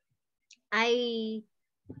I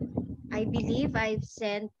believe I've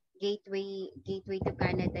sent Gateway to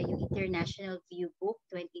Canada yung International View Book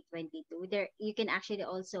 2022. There you can actually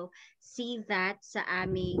also see that sa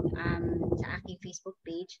aming sa aking Facebook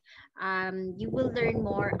page. You will learn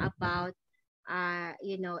more about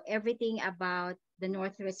everything about the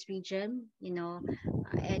Northwest region,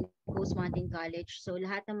 and Coast Mountain College. So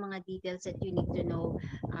lahat ng mga details that you need to know,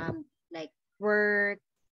 like work,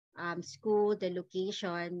 school, the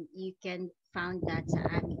location, you can found that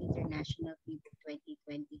sa aming International View Book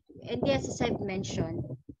 2022. And yes, as I've mentioned,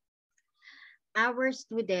 our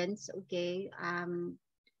students, okay,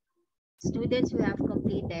 students who have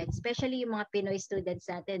completed, especially yung mga Pinoy students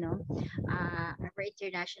natin, no, our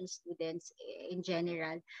international students in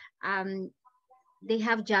general, they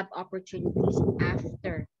have job opportunities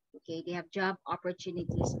after, okay, they have job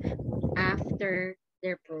opportunities after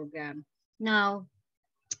their program. Now,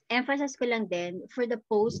 emphasis ko lang din, for the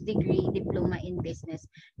post-degree diploma in business,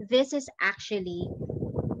 this is actually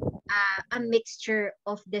a mixture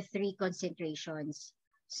of the 3 concentrations.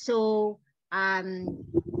 So,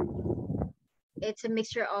 it's a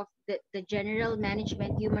mixture of the general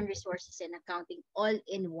management, human resources, and accounting all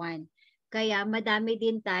in one. Kaya madami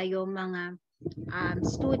din tayo mga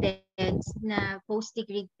students na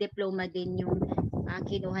post-degree diploma din yung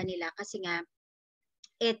kinuha nila kasi nga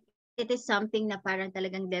it is something na parang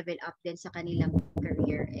talagang level up din sa kanilang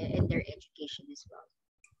career and their education as well.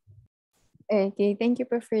 Okay, thank you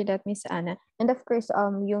for that, Miss Anna. And of course,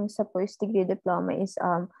 yung sa post-degree diploma is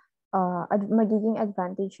magiging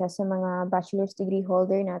advantage siya sa mga bachelor's degree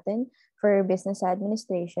holder natin for business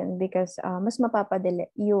administration because mas mapapadali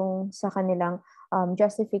yung sa kanilang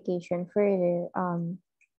justification for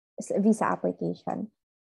visa application.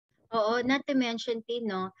 Oo, not to mention,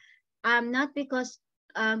 Tino, not because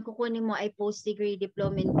kukunin mo ay post-degree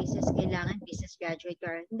diploma in business, kailangan business graduate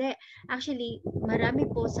ka. Hindi. Actually, marami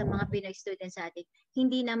po sa mga Pinoy students sa atin,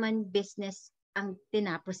 hindi naman business ang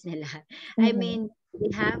tinapos nila. I mean,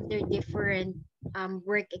 they have their different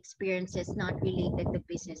work experiences not related to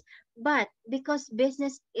business. But because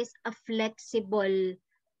business is a flexible,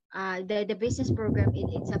 the business program,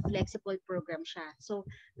 it's a flexible program siya. So,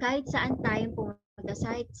 kahit saan tayong pumunta,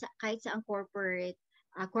 kahit saan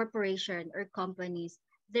corporation or companies,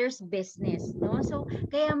 there's business, no? So,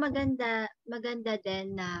 kaya maganda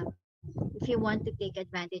din na if you want to take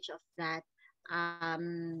advantage of that,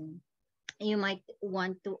 you might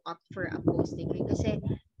want to opt for a post-degree kasi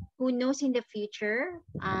who knows in the future,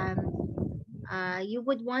 you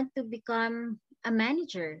would want to become a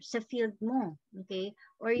manager sa field mo, okay?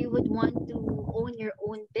 Or you would want to own your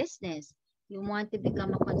own business. You want to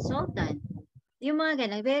become a consultant. Yung mga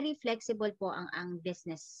ganun, very flexible po ang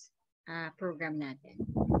business program natin.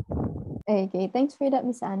 Okay, thanks for that,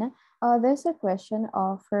 Miss Anna. There's a question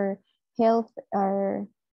for health or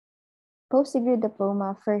post-degree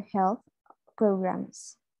diploma for health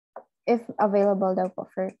programs, if available daw po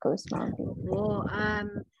for Coast Mountain. Oh,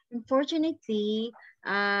 unfortunately,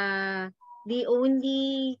 the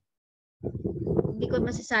only, hindi ko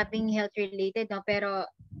masasabing health related, no, pero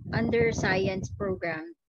under science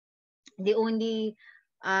program, the only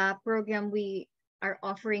program we are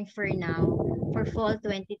offering for now for fall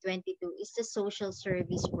 2022 is the social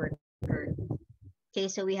service worker. Okay,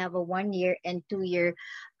 so we have a 1-year and 2-year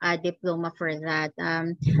diploma for that.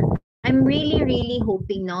 I'm really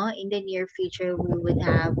hoping, no, in the near future we would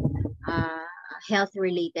have a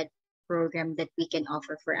health-related program that we can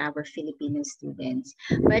offer for our Filipino students.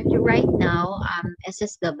 But right now,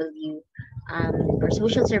 SSW or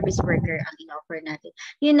social service worker ang in-offer natin.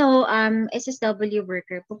 You know, SSW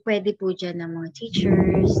worker, po pwede po dyan ng mga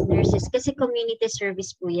teachers, nurses, kasi community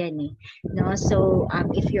service po yan eh. No? So,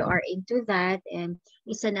 if you are into that, and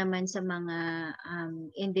isa naman sa mga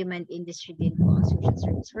in-demand industry din po, social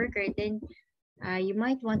service worker, then you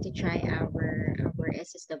might want to try our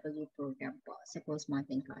SSW program po sa Coast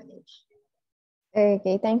Mountain College.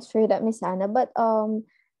 Okay, thanks for that, Miss Anna. But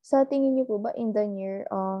sa tingin niyo po ba in the near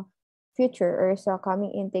future or sa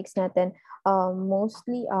coming intakes natin,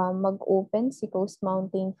 mostly mag-open si Coast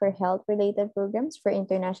Mountain for health-related programs for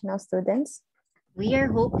international students? We are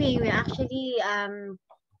hoping. We actually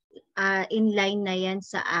in line na yan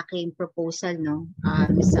sa aking proposal, no,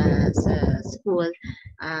 sa school,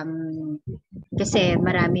 kasi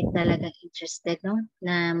marami talagang interested, no,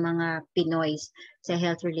 na mga Pinoys sa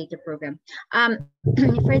health related program.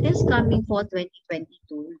 For this coming fall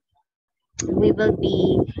 2022, we will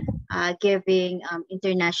be giving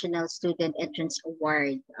International Student Entrance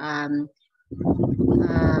Award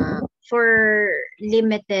for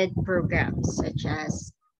limited programs such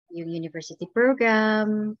as yung university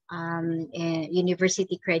program,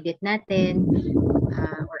 university credit natin,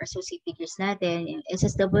 or associate degrees natin,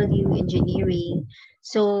 SSW, engineering.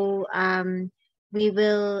 So, we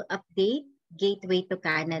will update Gateway to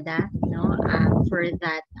Canada, no, for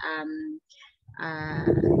that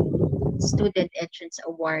student entrance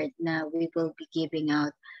award na we will be giving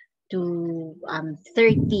out to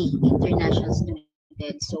 30 international students.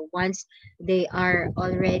 So once they are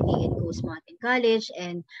already in Coast Mountain College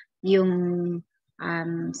and yung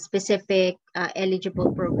specific eligible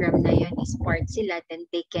program na yun is part sila, then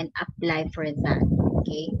they can apply for that.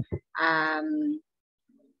 Okay.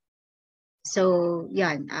 So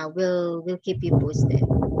yan, we'll keep you posted.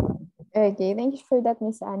 Okay, thank you for that,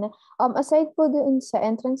 Miss Anna. Aside po doon sa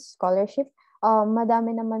entrance scholarship,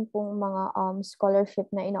 madami naman pong mga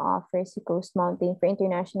scholarship na ino-offer si Coast Mountain for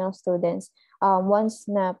international students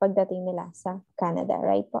once na pagdating nila sa Canada,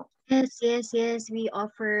 right po? Yes. We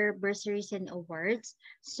offer bursaries and awards.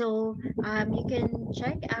 So you can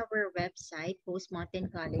check our website, Coast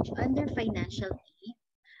Mountain College, under financial aid.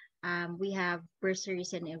 we have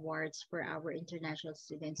bursaries and awards for our international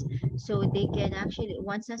students. So they can actually,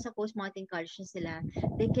 once nasa Coast Mountain College na sila,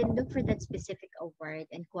 they can look for that specific award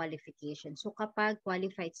and qualification. So kapag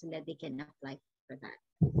qualified sila, they can apply for that.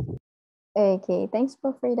 Okay, thanks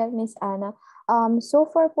po for that, Miss Anna. So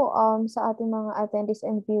far po sa ating mga attendees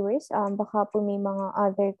and viewers, baka po may mga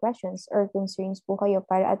other questions or concerns po kayo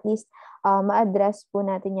para at least ma-address po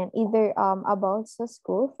natin yan either about sa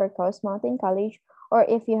school for Coast Mountain College or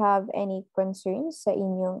if you have any concerns sa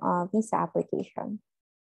inyong visa application.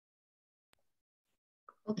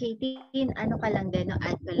 Okay, Tin, ano ka lang din, no?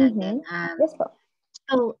 Add ka lang din. Yes po.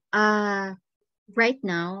 So, right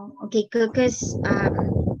now, okay, because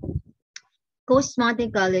Coast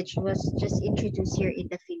Mountain College was just introduced here in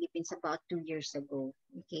the Philippines about 2 years ago.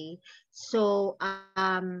 Okay, so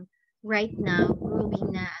right now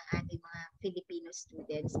growing na ang ating mga Filipino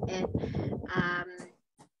students, and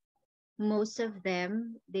most of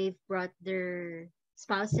them, they've brought their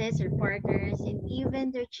spouses or partners and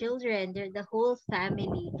even their children, the whole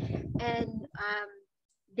family, and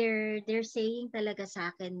they're saying talaga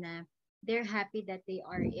sa akin na they're happy that they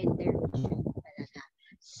are in their region talaga.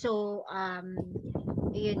 So,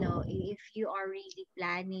 you know, if you are really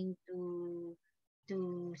planning to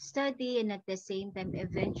study and at the same time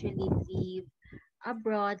eventually live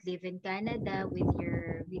abroad, live in Canada with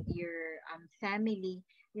your family,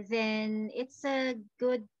 then it's a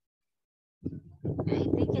good, I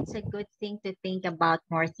think it's a good thing to think about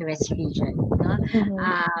Northwest region, no?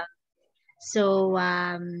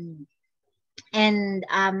 And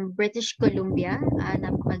British Columbia,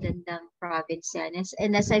 napakagandang province yan.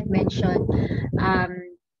 And as I've mentioned,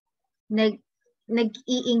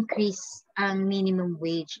 nag-i-increase ang minimum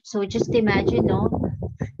wage. So just imagine, no,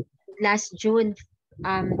 last June,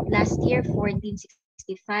 last year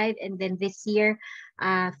 14.65, and then this year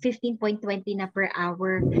 15.20 na per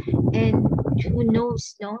hour. And who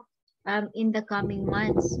knows, no? In the coming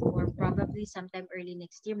months or probably sometime early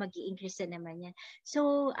next year, mag-i-increase na naman yan.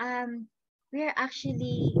 So, we're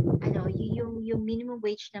actually, yung minimum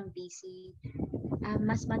wage ng BC,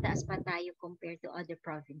 mas mataas pa tayo compared to other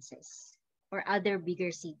provinces or other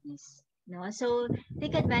bigger cities. No? So,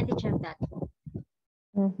 take advantage of that.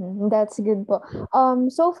 That's good po.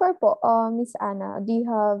 So far po, Miss Anna, do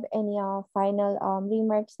you have any final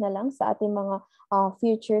remarks na lang sa ating mga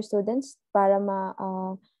future students para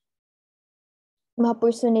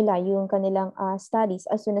ma-pursue nila yung kanilang studies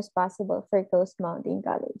as soon as possible for Coast Mountain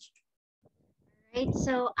College? Right.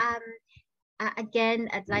 So,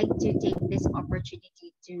 again, I'd like to take this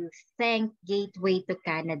opportunity to thank Gateway to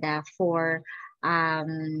Canada for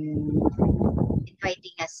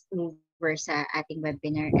inviting us over sa ating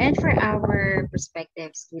webinar, and for our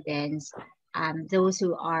prospective students, those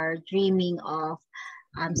who are dreaming of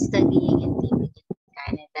studying and living in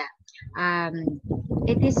Canada.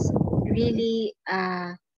 It is really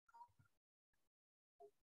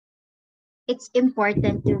it's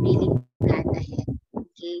important to really plan ahead.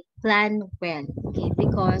 Okay, plan well. Okay,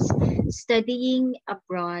 because studying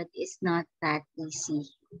abroad is not that easy.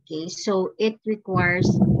 Okay, so it requires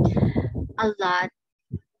a lot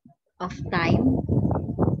of time,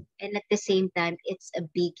 and at the same time, it's a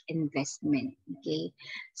big investment. Okay,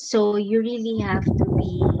 so you really have to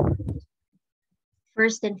be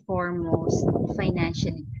first and foremost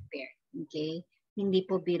financially prepared. Okay, hindi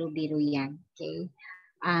po biro-biro yan. Okay,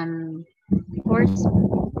 of course,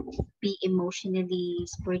 be emotionally,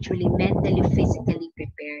 spiritually, mentally, physically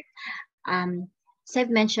prepared. As I've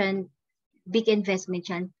mentioned, big investment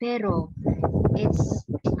yan, pero it's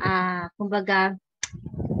kumbaga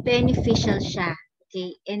beneficial siya,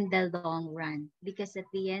 okay, in the long run, because at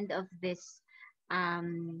the end of this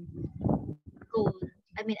goal,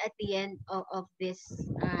 I mean at the end of this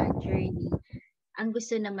journey, ang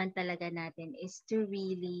gusto naman talaga natin is to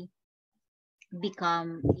really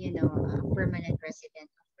become, you know, a permanent resident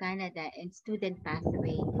of Canada, and student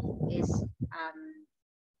pathway is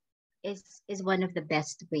one of the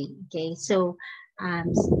best way. Okay, so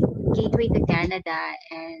Gateway to Canada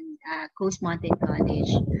and Coast Mountain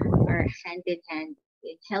College are hand in hand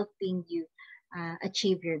in helping you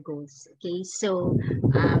achieve your goals. Okay, so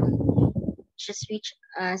just reach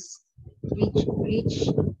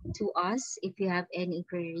to us if you have any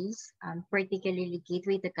inquiries, particularly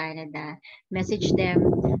Gateway to Canada. Message them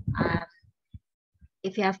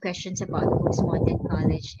if you have questions about Coast Mountain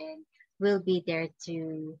College, and we'll be there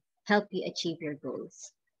to help you achieve your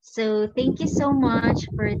goals. So thank you so much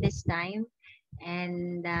for this time,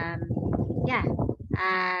 and yeah,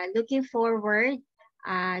 looking forward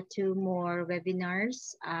to more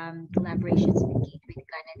webinars, collaborations with Gateway to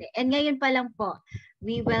Canada. And ngayon pa lang po,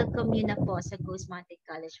 we welcome you na po sa Coast Mountain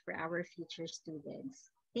College for our future students.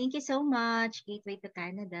 Thank you so much, Gateway to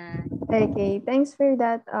Canada. Okay, thanks for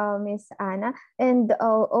that, Miss Anna. And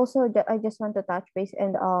also, I just want to touch base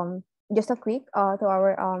and just a quick to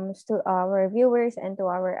our viewers and to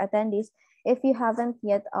our attendees. If you haven't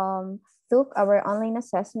yet took our online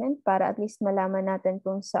assessment para at least malaman natin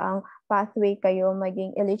kung saang pathway kayo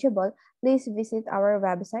maging eligible, please visit our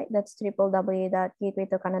website. That's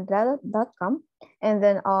www.gatewaytocanada.com, and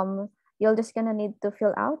then you're just gonna need to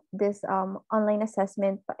fill out this online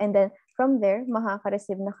assessment, and then from there,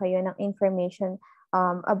 makaka-receive na kayo ng information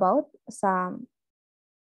about sa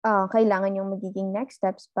kailangan yung magiging next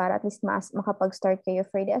steps para at least makapag-start kayo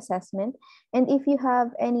for the assessment. And if you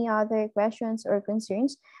have any other questions or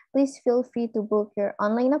concerns, please feel free to book your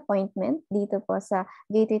online appointment dito po sa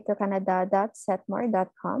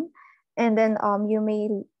gatewaytocanada.setmore.com. And then you may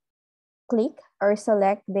click or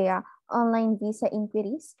select the online visa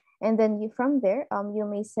inquiries. And then from there, you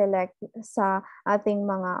may select sa ating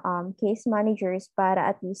mga case managers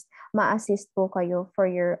para at least ma-assist po kayo for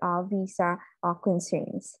your visa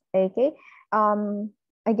concerns. Okay?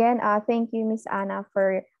 Again, thank you, Ms. Anna,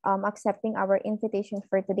 for accepting our invitation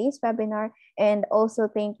for today's webinar. And also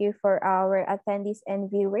thank you for our attendees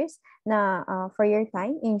and viewers na for your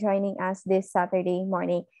time in joining us this Saturday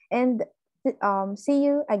morning. And see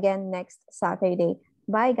you again next Saturday.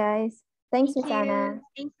 Bye, guys. Thanks, Ms. Anna.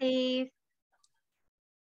 Stay safe.